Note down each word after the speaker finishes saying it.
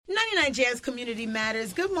Jan's Community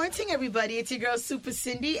Matters. Good morning, everybody. It's your girl, Super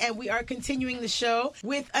Cindy, and we are continuing the show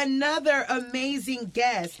with another amazing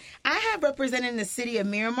guest. I have representing the city of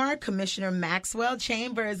Miramar, Commissioner Maxwell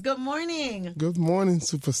Chambers. Good morning. Good morning,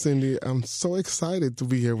 Super Cindy. I'm so excited to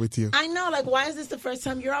be here with you. I know, why is this the first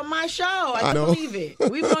time you're on my show? I can't believe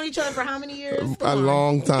it. We've known each other for how many years? A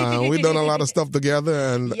long time. We've done a lot of stuff together,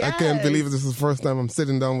 and yes. I can't believe this is the first time I'm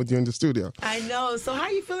sitting down with you in the studio. I know. So how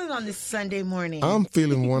are you feeling on this Sunday morning? I'm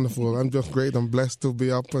feeling wonderful. I'm just great. I'm blessed to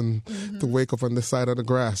be up and to wake up on this side of the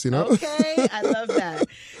grass, you know? Okay, I love that.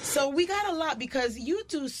 So we got a lot because you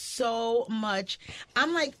do so much.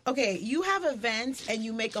 I'm like, okay, you have events and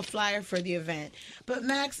you make a flyer for the event. But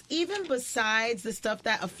Max, even besides the stuff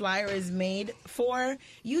that a flyer is made for,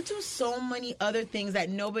 you do so many other things that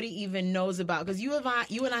nobody even knows about. Because you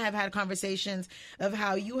and I have had conversations of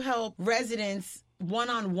how you help residents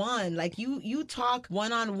one-on-one, like you talk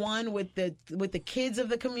one-on-one with the kids of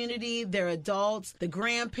the community, their adults, the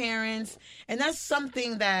grandparents, and that's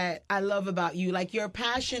something that I love about you. Like, your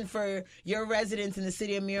passion for your residents in the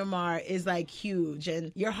city of Miramar is huge,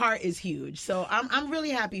 and your heart is huge. So I'm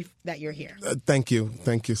really happy that you're here. Thank you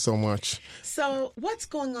so much. So what's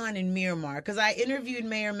going on in Miramar? Because I interviewed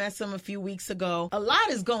Mayor Messam a few weeks ago. A lot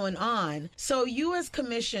is going on. So you as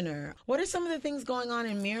commissioner, what are some of the things going on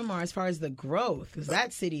in Miramar as far as the growth? Because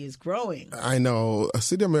that city is growing. I know.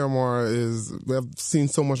 City of Miramar we have seen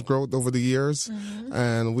so much growth over the years,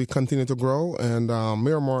 and we continue to grow. And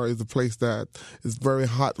Miramar is a place that is very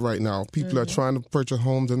hot right now. People are trying to purchase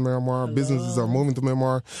homes in Miramar. Businesses are moving to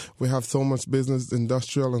Miramar. We have so much business,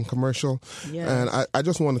 industrial and commercial. Yes. And I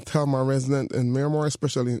just want to tell my resident in Miramar,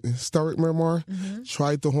 especially in historic Miramar,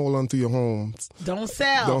 try to hold on to your homes. Don't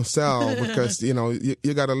sell. Don't sell because,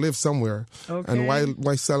 you got to live somewhere. Okay. And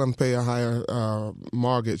why sell and pay a higher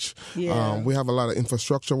mortgage? Yeah. We have a lot of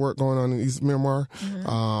infrastructure work going on in East Miramar.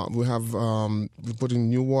 We have we put in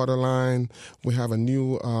new water line. We have a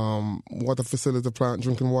new water facility plant,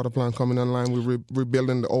 drinking water plant coming online. We're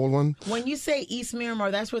rebuilding the old one. When you say East Miramar,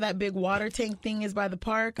 that's where that big water tank thing is by the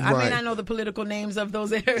park? Right. I may not know the political names of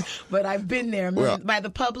those areas, but I've been there. By the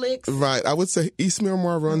Publix? Right. I would say East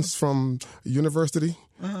Miramar runs from University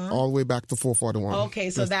all the way back to 441.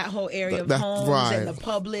 Okay, so that whole area of homes and the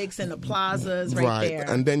Publix and the plazas right there.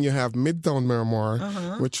 And then you have Midtown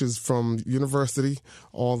Miramar, which is from University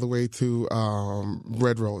all the way to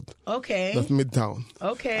Red Road. Okay. That's Midtown.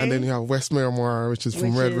 Okay. And then you have West Miramar, which is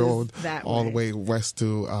from Red Road all the way west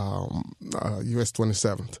to US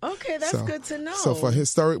 27th. Okay, that's good to know. So for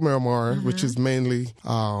historic Miramar, which is mainly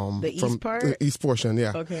the east part? The east portion,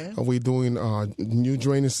 yeah. Okay. We're doing new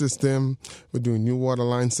drainage system. We're doing new water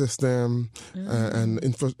line system and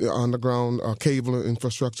underground cable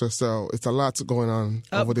infrastructure. So it's a lot going on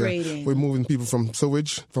over there. We're moving people from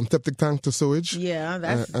sewage, from septic tank to sewage. Yeah,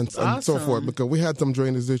 that's awesome. And so forth. Because we had some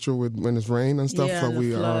drainage issue when it's rain and stuff. So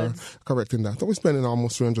we are correcting that. So we're spending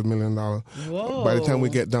almost $300 million by the time we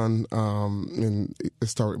get done in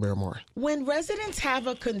historic Miramar. When residents have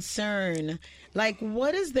a concern,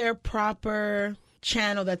 what is their proper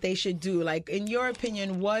channel that they should do? In your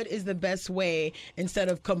opinion, what is the best way, instead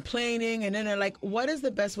of complaining and then they're what is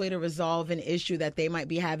the best way to resolve an issue that they might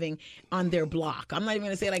be having on their block? I'm not even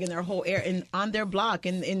going to say in their whole area, on their block,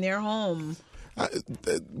 in their home.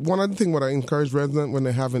 One other thing what I encourage residents when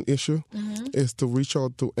they have an issue is to reach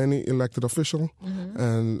out to any elected official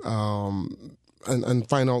and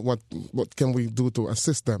find out what can we do to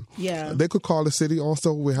assist them. Yeah. They could call the city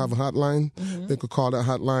also. We have a hotline. They could call that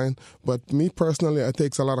hotline. But me personally, it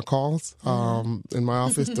takes a lot of calls in my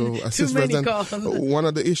office to assist residents. One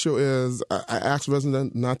of the issue is I ask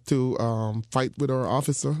residents not to fight with our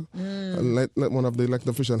officer. Let one of the elected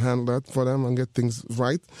officials handle that for them and get things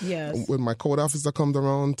right. Yes. When my code officer comes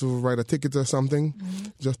around to write a ticket or something,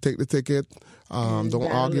 just take the ticket. Don't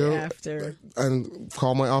argue and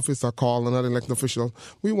call my office or call another elected official.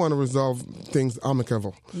 We want to resolve things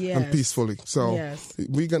amicable and peacefully. So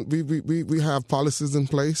we have policies in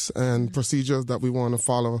place and procedures that we want to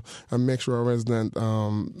follow and make sure our resident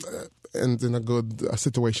ends in a good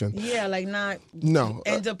situation. Yeah, not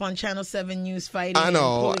end up on Channel 7 News fighting. I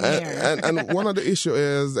know. And one of the issue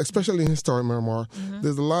is, especially in historic Miramar,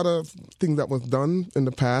 there's a lot of things that was done in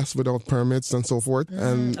the past without permits and so forth.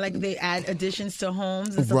 And they add additions to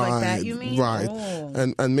homes and stuff like that, you mean? Right.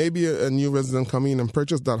 Oh. And maybe a new resident come in and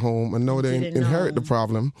purchase that home and know they inherit the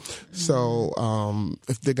problem. So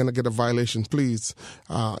if they're going to get a violation, please,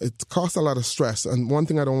 it costs a lot of stress. And one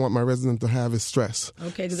thing I don't want my resident to have is stress.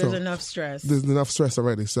 Okay, because there's enough stress. There's enough stress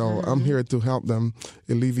already. So I'm here to help them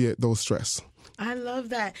alleviate those stress. I love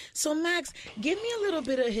that. So Max, give me a little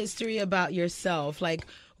bit of history about yourself.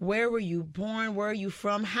 where were you born? Where are you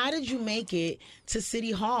from? How did you make it to City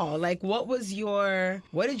Hall? Like, what did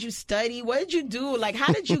you study? What did you do? Like,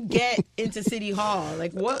 how did you get into City Hall?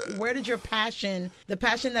 Like, where did the passion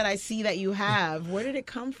that I see that you have, where did it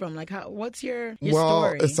come from? Like, what's your story?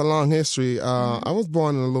 Well, it's a long history. I was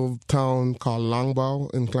born in a little town called Longbow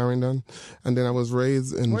in Clarendon, and then I was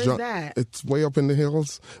raised in... Where's that? It's way up in the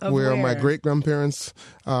hills where my great-grandparents...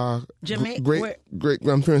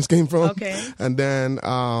 great-grandparents came from. Okay. And then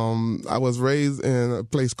I was raised in a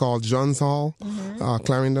place called John's Hall,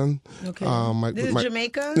 Clarendon. Okay. This is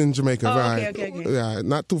Jamaica? In Jamaica, right. Okay. Yeah,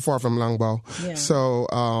 not too far from Longbow. Yeah. So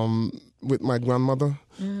with my grandmother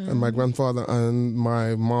and my grandfather and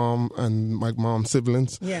my mom and my mom's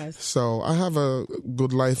siblings. Yes. So I have a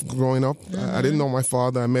good life growing up. I didn't know my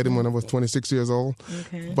father. I met him when I was 26 years old.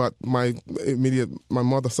 Okay. But my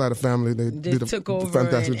mother's side of family, they did a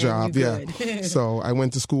fantastic job. Yeah. So I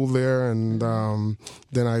went to school there, and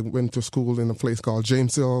then I went to school in a place called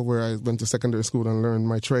Jamesville, where I went to secondary school and learned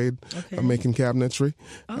my trade of making cabinetry.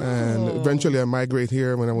 Oh. And eventually I migrated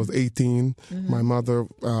here when I was 18. My mother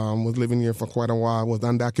was living here for quite a while, was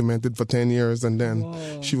undocumented for 10 years, and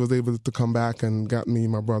then she was able to come back and got me,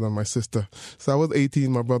 my brother, and my sister. So I was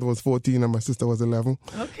 18, my brother was 14, and my sister was 11.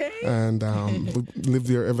 Okay. And we lived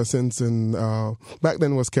here ever since. And back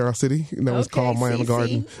then it was Carol City. That was called Miami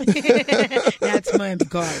Garden. That's Miami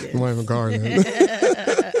Garden. Miami Garden.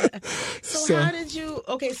 So how did you...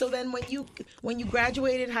 Okay, so then when you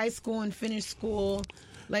graduated high school and finished school...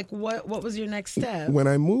 Like, what was your next step? When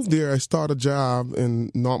I moved there, I started a job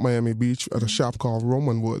in North Miami Beach at a shop called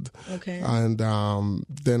Romanwood. Okay. And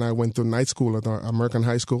then I went to night school at American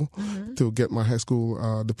High School to get my high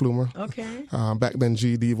school diploma. Okay. Back then,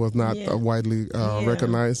 GED was not widely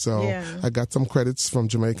recognized, so I got some credits from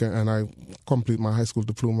Jamaica, and I completed my high school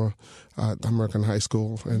diploma at American High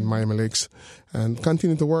School in Miami Lakes, and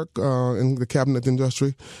continued to work in the cabinet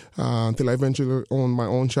industry until I eventually owned my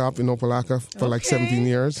own shop in Opelika for like 17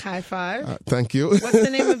 years. High five. Thank you. What's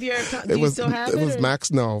the name of your company? Do you still have it? It was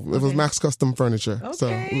Max. No, it was Max Custom Furniture. Okay. So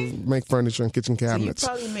we make furniture and kitchen cabinets.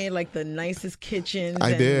 So you probably made like the nicest kitchens.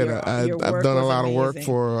 I did. I've done a lot of work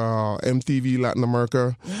for MTV Latin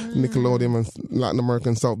America, Nickelodeon and Latin America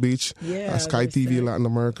in South Beach, Sky TV Latin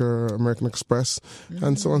America, American Express,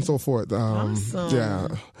 and so on and so forth. Awesome. Yeah.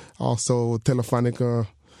 Also Telefonica,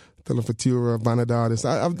 Telefutura, Vanidades.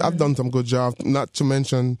 I've done some good jobs, not to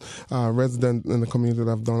mention resident in the community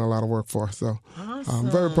that I've done a lot of work for. So I'm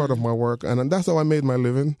very proud of my work, and that's how I made my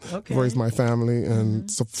living, raised my family,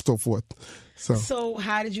 and so forth. So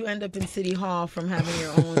how did you end up in City Hall from having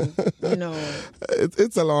your own,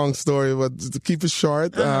 It's a long story, but to keep it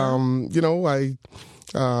short, I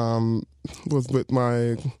was with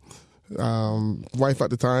my wife at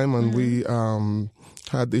the time, and we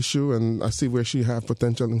had issue, and I see where she had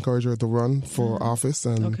potential, encourage her to run for office,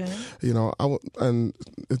 and and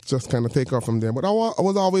it just kind of take off from there. But I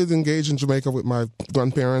was always engaged in Jamaica with my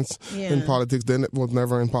grandparents in politics. Then it was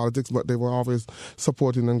never in politics, but they were always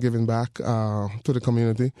supporting and giving back to the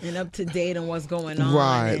community and up to date on what's going on.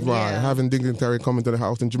 Right. Having dignitary come into the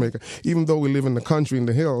house in Jamaica, even though we live in the country, in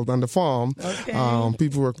the hills, on the farm.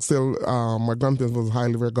 People were still. My grandparents was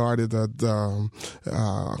highly regarded as a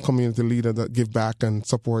community leader that give back and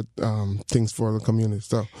support things for the community.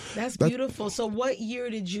 So that's beautiful. So what year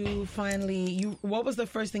did you finally what was the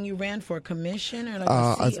first thing you ran for? Commission or like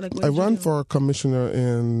I ran for a commissioner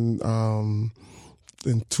in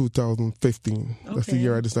 2015. That's the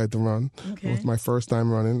year I decided to run. It was my first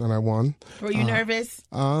time running, and I won. Were you nervous?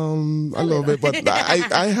 A little bit, but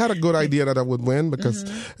I had a good idea that I would win because,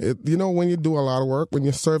 when you do a lot of work, when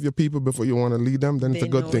you serve your people before you want to lead them, then it's a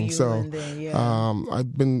good thing. So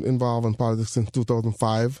I've been involved in politics since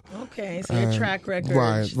 2005. Okay, so your track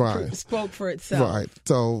record spoke for itself. Right.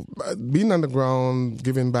 So being on the ground,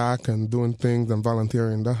 giving back and doing things and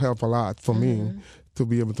volunteering, that helped a lot for me to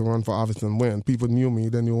be able to run for office and win. People knew me,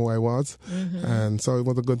 they knew who I was, and so it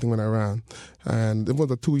was a good thing when I ran. And it was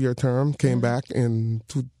a 2-year term, came back in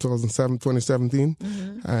 2017,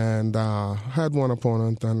 and had one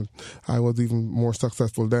opponent, and I was even more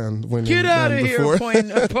successful then. Get out of here,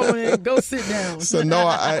 opponent! Go sit down. So no,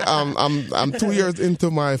 I'm 2 years into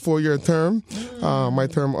my 4-year term. My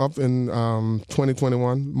term up in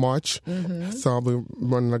 2021 March, so I'll be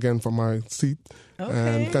running again for my seat.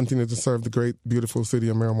 And continue to serve the great, beautiful city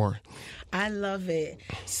of Miramar. I love it.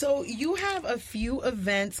 So you have a few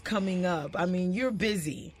events coming up. I mean, you're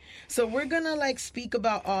busy. So we're going to speak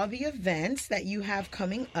about all the events that you have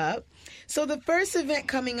coming up. So the first event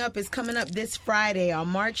coming up is coming up this Friday on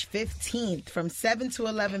March 15th from 7 to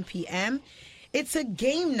 11 p.m. It's a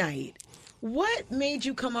game night. What made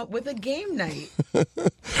you come up with a game night?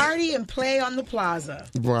 Party and play on the plaza.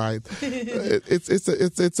 Right.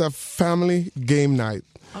 It's a family game night.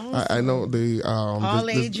 Awesome. I know all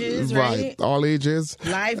ages, right? All ages.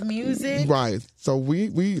 Live music. Right. So we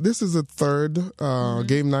this is the third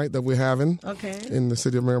game night that we're having in the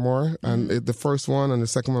city of Miramar, and the first one and the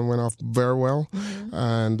second one went off very well,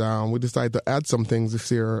 and we decided to add some things this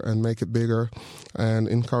year and make it bigger and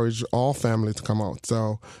encourage all family to come out.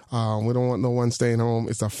 So we don't want no one staying home.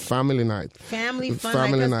 It's a family night. Family fun.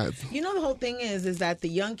 Family night. You know, the whole thing is that the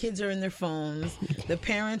young kids are in their phones, the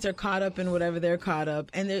parents are caught up in whatever they're caught up,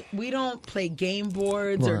 and we don't play game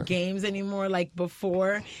boards or games anymore like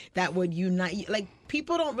before that would unite. Like,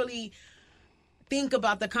 people don't really think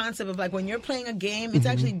about the concept of, like, when you're playing a game, it's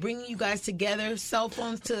actually bringing you guys together, cell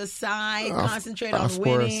phones to the side, concentrate on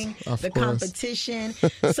winning, competition.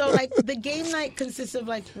 So, like, the game night consists of,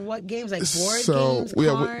 like, what games? Like board games,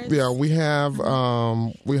 cards?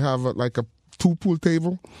 We have like a 2 pool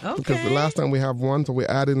table. Okay. Because the last time we have one, so we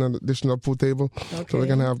added an additional pool table. Okay. So we're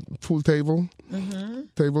going to have pool table.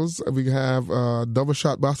 Tables. We have double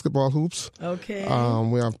shot basketball hoops. Okay.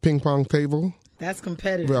 We have ping pong table. That's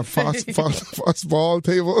competitive. We have fast ball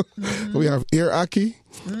table. We have air hockey.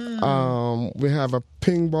 We have a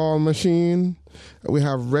ping ball machine. We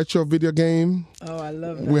have retro video game. Oh, I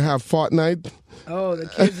love that. We have Fortnite. Oh, the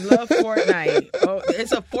kids love Fortnite. Oh,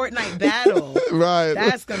 it's a Fortnite battle. Right.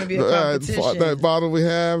 That's going to be a competition. Fortnite battle we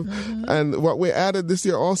have. And what we added this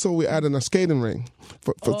year also, we added a skating ring.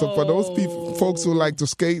 For those folks who like to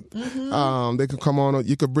skate, they could come on.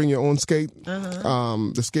 You could bring your own skate.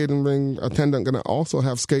 The skating ring attendant going to also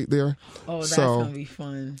have skate there. Oh, that's going to be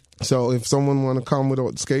fun. So if someone want to come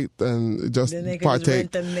without skate and just then they can partake, just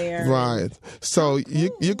rent them there. Right. So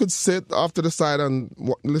you could sit off to the side and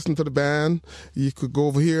listen to the band. You could go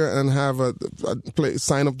over here and have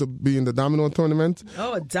sign up to be in the domino tournament.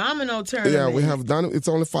 Oh, a domino tournament. Yeah, we have done. It's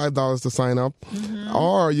only $5 to sign up,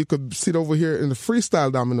 or you could sit over here in the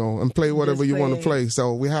freestyle domino and play whatever you want to play.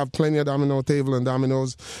 So we have plenty of domino table and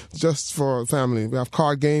dominoes just for family. We have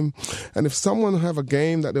card game, and if someone have a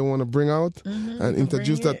game that they want to bring out and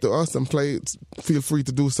introduce that to us and play, feel free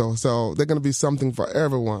to do so. So they're going to be something for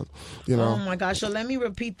everyone, you know. Oh my gosh. So let me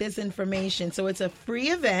repeat this information. So it's a free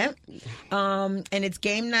event, and it's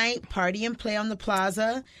game night, party and play on the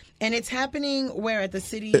plaza. And it's happening where at the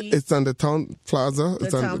city? It's on the town plaza.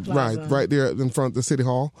 Town plaza. Right there in front of the city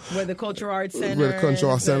hall. Where the Cultural Arts Center. Where the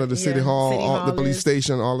Cultural Arts Center, the city hall, the police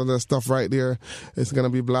station, all of that stuff right there. It's going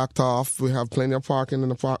to be blocked off. We have plenty of parking in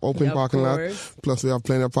the open parking lot. Plus we have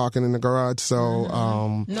plenty of parking in the garage.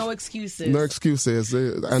 So no excuses. No excuses.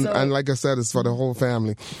 And like I said, it's for the whole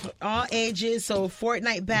family. All ages. So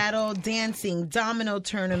Fortnite battle, dancing, domino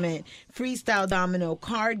tournament, freestyle domino,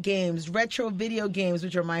 card games, retro video games,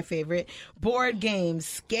 which are my favorite, board games,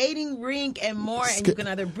 skating rink, and more. And you can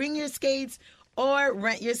either bring your skates or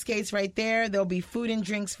rent your skates right there. There'll be food and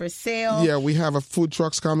drinks for sale. Yeah, we have food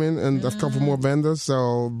trucks coming and a couple more vendors.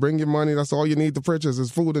 So bring your money. That's all you need to purchase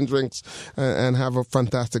is food and drinks and have a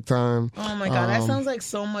fantastic time. Oh, my God. That sounds like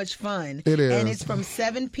so much fun. It is. And it's from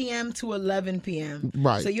 7 p.m. to 11 p.m.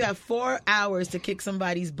 Right. So you have 4 hours to kick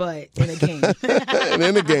somebody's butt in a game. And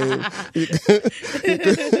in a game.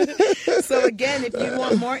 So, again, if you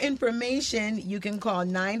want more information, you can call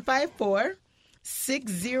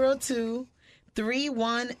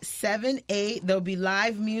 954-602-3178. There'll be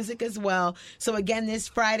live music as well. So again, this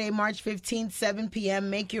Friday, March 15th, 7 p.m.,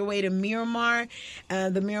 make your way to Miramar,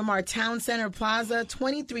 the Miramar Town Center Plaza,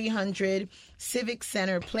 2300 Civic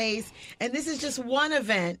Center Place. And this is just one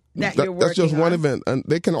event that you're working on. That's just one event. And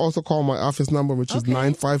they can also call my office number, which is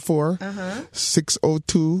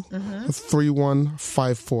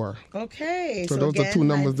 954-602-3154. Okay. So those are 2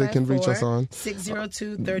 numbers they can reach us on.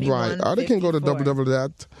 602-3154. Right. Or they can go to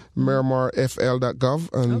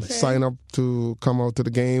www.miramarfl.gov and sign up to come out to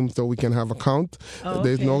the game so we can have a count.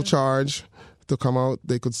 There's no charge to come out.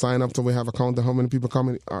 They could sign up so we have a count of how many people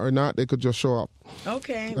coming or not. They could just show up.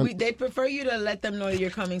 Okay. They prefer you to let them know that you're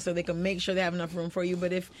coming so they can make sure they have enough room for you.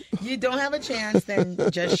 But if you don't have a chance, then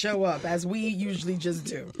just show up, as we usually just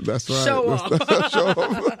do. That's right. Show up. Show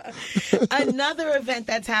up. Another event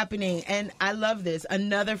that's happening, and I love this,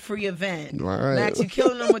 another free event. Right. Max, you're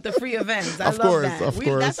killing them with the free events. I love that. Of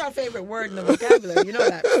course. That's our favorite word in the vocabulary. You know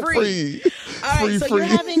that. Free. All right, so you're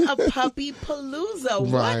having a puppy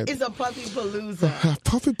palooza. Right. What is a puppy palooza?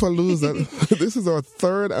 Puppy Palooza. This is our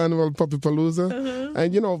third annual Puppy Palooza.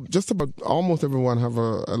 And, just about almost everyone have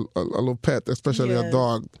a little pet, especially a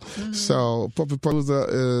dog. So Puppy Palooza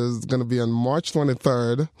is going to be on March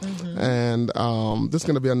 23rd. And this is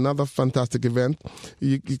going to be another fantastic event.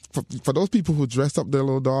 For those people who dress up their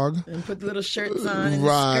little dog. And put the little shirts on and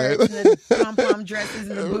the skirts and the pom-pom dresses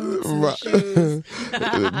and the boots and the shoes.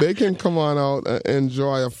 They can come on out and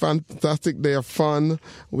enjoy a fantastic day of fun.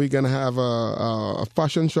 We're going to have a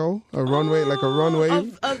fashion show, a runway.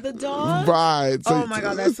 Of the dog? Right. So, oh, my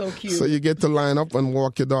God, that's so cute. So you get to line up and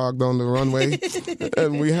walk your dog down the runway.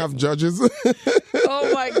 And we have judges.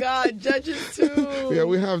 Oh, my God, judges too. Yeah,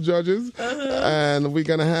 we have judges. And we're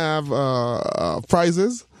going to have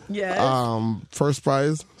prizes. Yes. First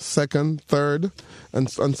prize, second, third, and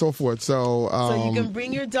so forth. So you can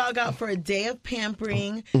bring your dog out for a day of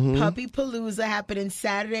pampering. Puppy Palooza happening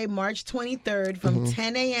Saturday, March 23rd from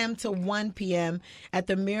 10 a.m. to 1 p.m. at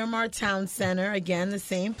the Miramar Town Center. Again, the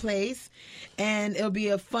same place. And it'll be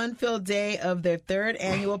a fun-filled day of their third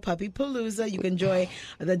annual Puppy Palooza. You can enjoy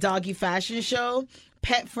the doggy fashion show,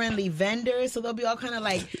 pet-friendly vendors. So there'll be all kind of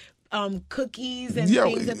like cookies and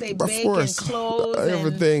things that they bake and clothes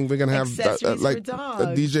everything. We're gonna have like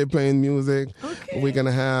a DJ playing music. Okay. We're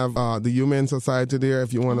gonna have the Humane Society there.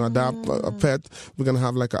 If you want to adopt a pet, we're gonna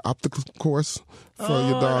have like an obstacle course for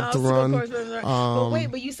your dog to run.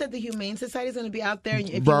 But you said the Humane Society is going to be out there.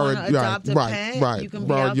 If you want to adopt a pet, you can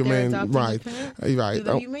be out there adopting a pet. Right.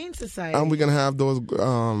 The Humane Society. And we're going to have those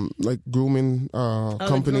like grooming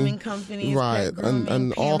company. Grooming companies. Right. Grooming,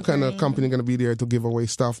 and all kind of company going to be there to give away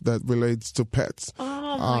stuff that relates to pets.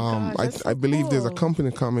 Oh, my God. I believe there's a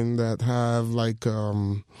company coming that have like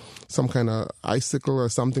some kind of icicle or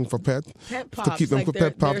something for pets. Pet pops. To keep them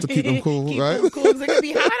pet pops to keep them cool, right? Them cool. It's going to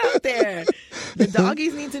be hot out there. The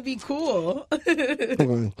doggies need to be cool.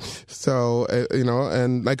 So,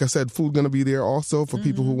 and like I said, food going to be there also for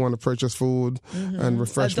people who want to purchase food and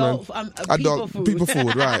refreshment. People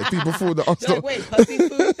food, right. People food also. Like, wait, puppy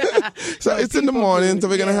food? So it's in the morning, so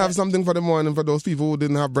we're going to have something for the morning for those people who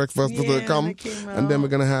didn't have breakfast to come. And then we're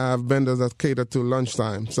going to have vendors that cater to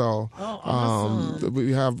lunchtime. So awesome.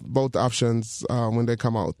 We have both options when they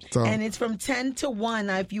come out. So. And it's from 10 to 1.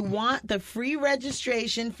 Now, if you want the free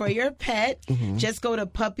registration for your pet, just go to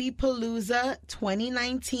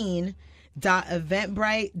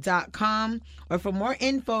puppypalooza2019.eventbrite.com, or for more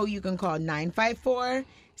info, you can call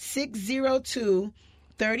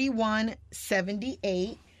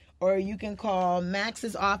 954-602-3178, or you can call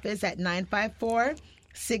Max's office at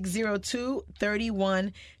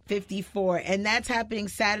 954-602-3154. And that's happening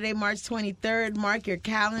Saturday, March 23rd. Mark your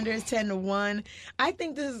calendars, 10 to 1. I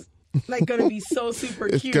think this is like going to be so super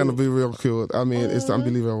cute. It's going to be real cute. I mean, it's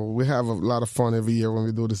unbelievable. We have a lot of fun every year when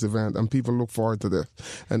we do this event, and people look forward to this.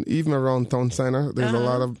 And even around Town Center, there's a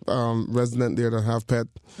lot of residents there that have pets.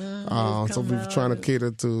 So we're trying to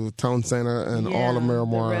cater to Town Center and all of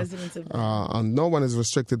Miramar. And no one is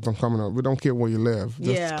restricted from coming out. We don't care where you live.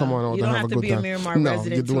 Just come on out and have a good time. No,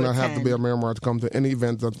 you do not have to be a Miramar to come to any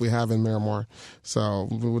event that we have in Miramar. So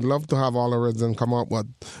we would love to have all the residents come out, but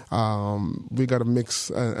we got to mix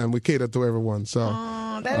and we cater to everyone. So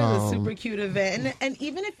that is a super cute event. And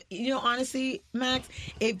even if, honestly, Max,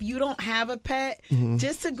 if you don't have a pet,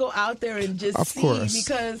 just to go out there and just see,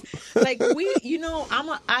 because like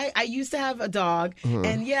I used to have a dog,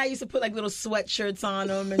 and I used to put like little sweatshirts on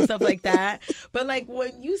them and stuff like that. But like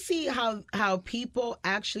when you see how people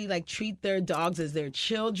actually like treat their dogs as their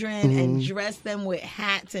children and dress them with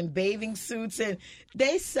hats and bathing suits, and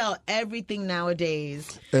they sell everything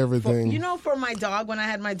nowadays. Everything. For my dog, when I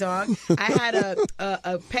had my dog, I had a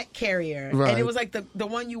pet carrier, and it was like the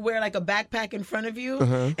one you wear like a backpack in front of you.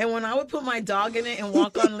 And when I would put my dog in it and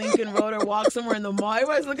walk on Lincoln Road or walk somewhere in the mall,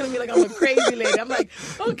 everybody's looking at me like I'm a crazy lady. I'm like,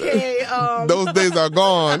 okay. Those days are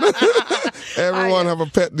gone. Everyone have a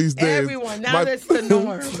pet these days. Everyone. Now that's the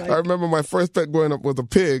norm. Like, I remember my first pet growing up was a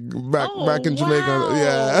pig back in Jamaica.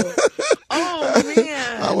 Yeah. Oh,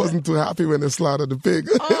 man. I wasn't too happy when they slaughtered the pig.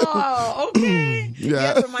 Oh, okay.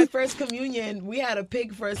 For my first communion, we had a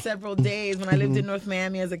pig for several days. When I lived in North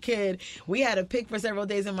Miami as a kid, we had a pig for several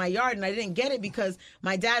days in my yard, and I didn't get it because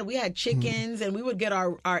my dad, we had chickens, and we would get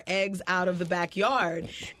our eggs out of the backyard.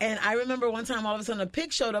 And I remember one time, all of a sudden, a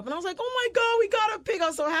pig showed up, and I was like, oh, my God, we got a pig. I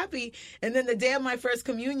was so happy. And then the day of my first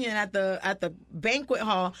communion at the banquet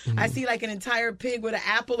hall, I see like an entire pig with an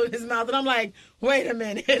apple in his mouth, and I'm like, wait a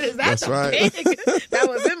minute, is that the pig that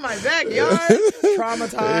was in my backyard?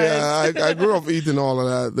 Traumatized. Yeah, I grew up eating getting all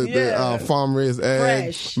of that. The farm raised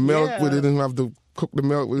eggs, milk. We didn't have to cook the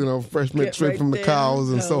milk, fresh milk straight from the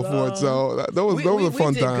cows and so forth. So those were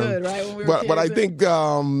fun times. Good, right? When we were but I think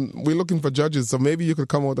we're looking for judges, so maybe you could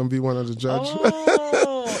come out and be one of the judges.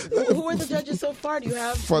 Who are the judges so far? Do you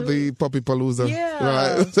have for the Puppy Palooza?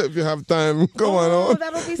 Yeah. Right. So if you have time, come on.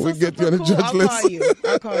 That'll be so we get you on the cool. judge list.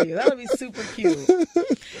 I'll call you. That'll be super cute.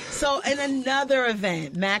 So, in another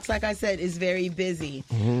event, Max, like I said, is very busy.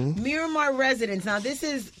 Mm-hmm. Miramar residents. Now, this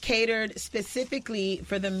is catered specifically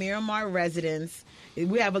for the Miramar residents.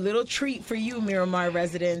 We have a little treat for you, Miramar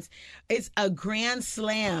residents. It's a grand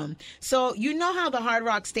slam. So you know how the Hard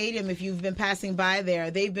Rock Stadium, if you've been passing by there,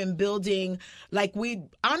 they've been building,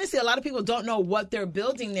 honestly, a lot of people don't know what they're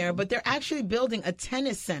building there, but they're actually building a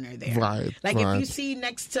tennis center there. Right. If you see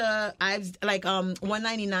next to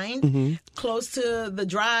 199, mm-hmm. close to the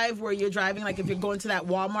drive where you're driving, if you're going to that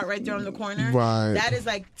Walmart right there on the corner, right. that is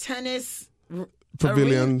tennis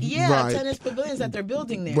pavilion, right. Tennis pavilions that they're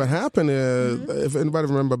building there. What happened is, mm-hmm. if anybody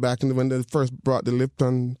remember back when they first brought the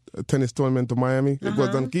Lipton tennis tournament to Miami, it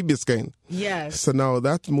was on Key Biscayne. Yes. So now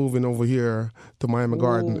that's moving over here to Miami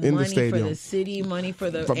Garden in the stadium. Money for the city, money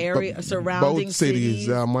for the area surrounding both cities.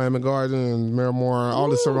 Miami Garden and Miramar,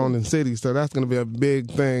 all the surrounding cities. So that's going to be a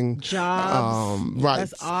big thing. Jobs. Right.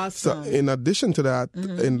 That's awesome. So in addition to that,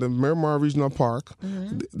 mm-hmm. in the Miramar Regional Park,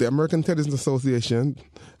 mm-hmm. the American Tennis Association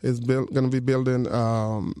is going to be building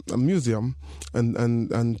a museum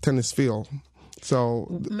and tennis field. So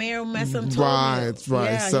Mayor Messam told right. me.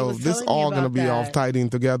 Yeah, so this all going to be all tied in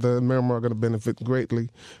together. Miramar are going to benefit greatly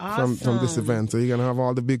from this event. So you're going to have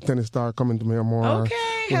all the big tennis stars coming to Miramar. Okay.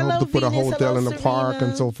 We hope to put Venus, a hotel in the Serena. park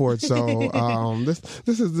and so forth. So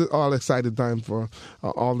this is all excited time for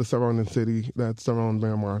all the surrounding city that surround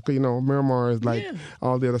Miramar. Because, Miramar is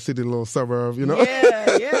all the other city little suburb,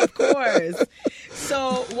 Yeah, of course.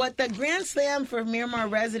 So what the Grand Slam for Miramar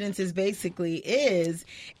residents is basically is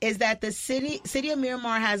that the city of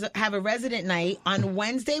Miramar have a resident night on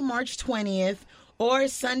Wednesday, March 20th or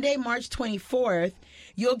Sunday, March 24th.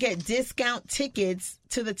 You'll get discount tickets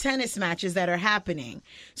to the tennis matches that are happening.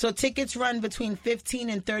 So tickets run between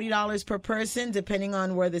 $15 and $30 per person, depending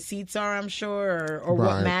on where the seats are, I'm sure, or right.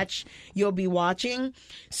 what match you'll be watching.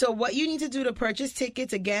 So what you need to do to purchase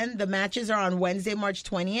tickets, again, the matches are on Wednesday, March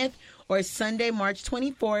 20th or Sunday, March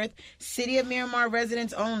 24th. City of Miramar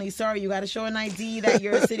residents only. Sorry, you got to show an ID that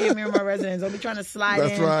you're a City of Miramar resident. Don't be trying to slide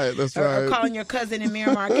in. That's right. Or calling your cousin in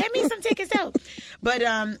Miramar. Get me some tickets out. But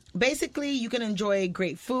basically, you can enjoy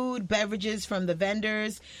great food, beverages from the vendors.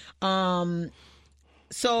 So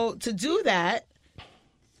to do that,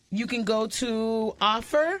 you can go to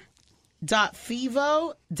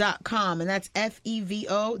offer.fevo.com, and that's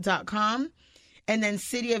FEVO.com. And then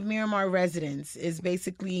City of Miramar residents is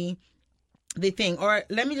basically the thing. Or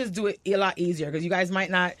let me just do it a lot easier because you guys might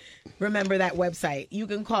not remember that website. You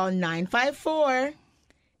can call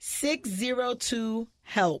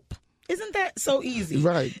 954-602-HELP. Isn't that so easy?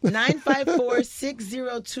 Right.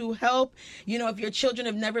 954-602-HELP. If your children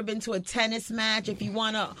have never been to a tennis match, if you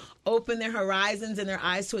want to open their horizons and their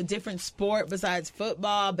eyes to a different sport besides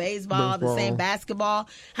football, baseball, the same basketball,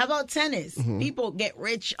 how about tennis? Mm-hmm. People get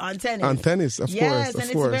rich on tennis. On tennis, of course. Yes, and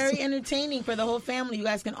it's very entertaining for the whole family. You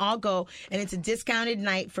guys can all go, and it's a discounted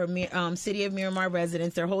night for City of Miramar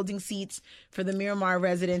residents. They're holding seats for the Miramar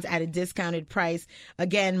residents at a discounted price.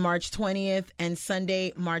 Again, March 20th and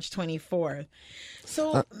Sunday, March 24th.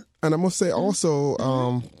 So, and I must say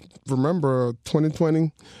also, remember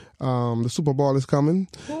 2020, the Super Bowl is coming.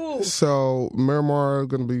 Ooh. So Miramar is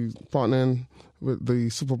going to be partnering with the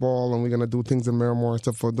Super Bowl, and we're going to do things in Miramar.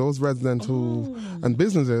 So for those residents and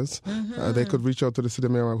businesses, they could reach out to the City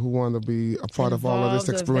of Miramar who want to be a part of all of this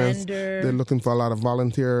experience. They're looking for a lot of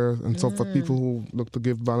volunteers, and so for people who look to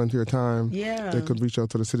give volunteer time, they could reach out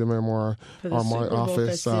to the City of Miramar or my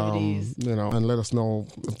office, and let us know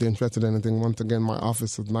if they're interested in anything. Once again, my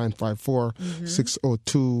office is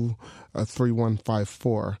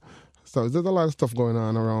 954-602-3154. So there's a lot of stuff going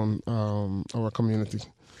on around our community.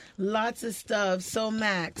 Lots of stuff. So,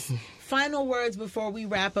 Max, final words before we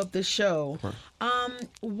wrap up the show.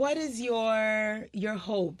 What is your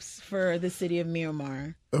hopes for the City of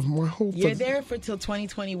Miramar? My hope You're there for till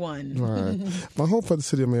 2021. Right. My hope for the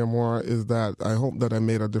City of Miramar is that I hope that I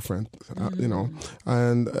made a difference, and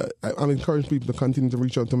I'm encouraging people to continue to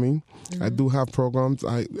reach out to me. I do have programs.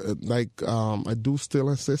 I do still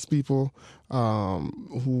assist people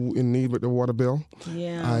who in need with the water bill.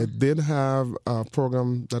 Yeah. I did have a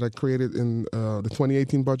program that I created in the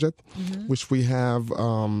 2018 budget, which we have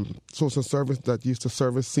social service that used to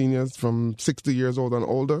service seniors from 60 years old and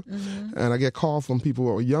older. And I get calls from people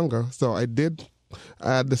who are younger. So I did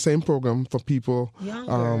add the same program for people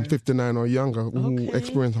 59 or younger who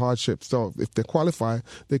experience hardship. So if they qualify,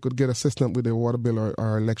 they could get assistance with their water bill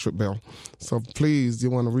or electric bill. So please, you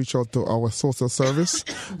want to reach out to our social service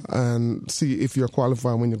and see if you're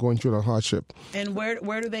qualified when you're going through the hardship. And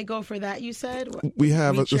where do they go for that, you said? We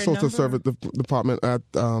have a social service department at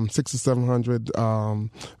 6700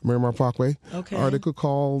 Miramar Parkway. Okay. Or they could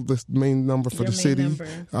call this main number for the city,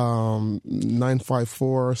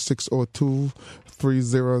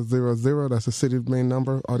 954-602-3000. That's the city's main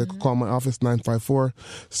number. Or they could call my office,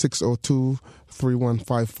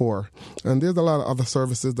 954-602-3154. And there's a lot of other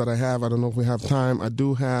services that I have. I don't know if we have time. I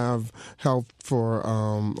do have help for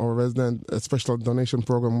our resident special donation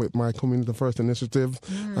program with my Community First initiative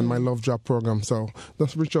and my Love Job program. So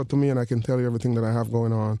just reach out to me and I can tell you everything that I have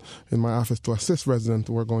going on in my office to assist residents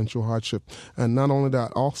who are going through hardship. And not only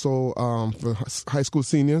that, also for high school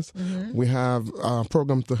seniors, we have a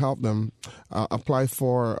program to help them apply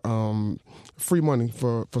for free money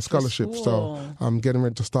for scholarships. So I'm getting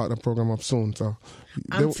ready to start that program up soon. So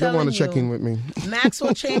they want to check in with me.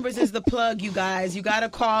 Maxwell Chambers is the plug, you guys. You got to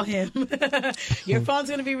call him. Your phone's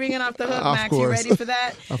going to be ringing off the hook, Max. Course. You ready for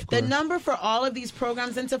that? The number for all of these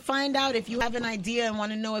programs, and to find out if you have an idea and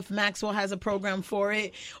want to know if Maxwell has a program for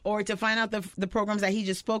it, or to find out the programs that he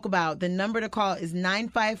just spoke about, the number to call is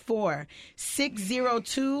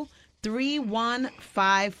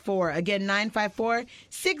 954-602-3154. Again,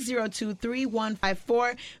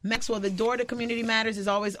 954-602-3154. Maxwell, the door to Community Matters is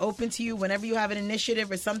always open to you. Whenever you have an initiative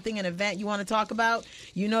or something, an event you want to talk about,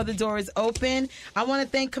 you know the door is open. I want to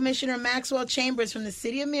thank Commissioner Maxwell Chambers from the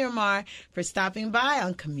City of Miramar for stopping by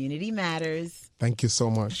on Community Matters. Thank you so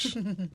much.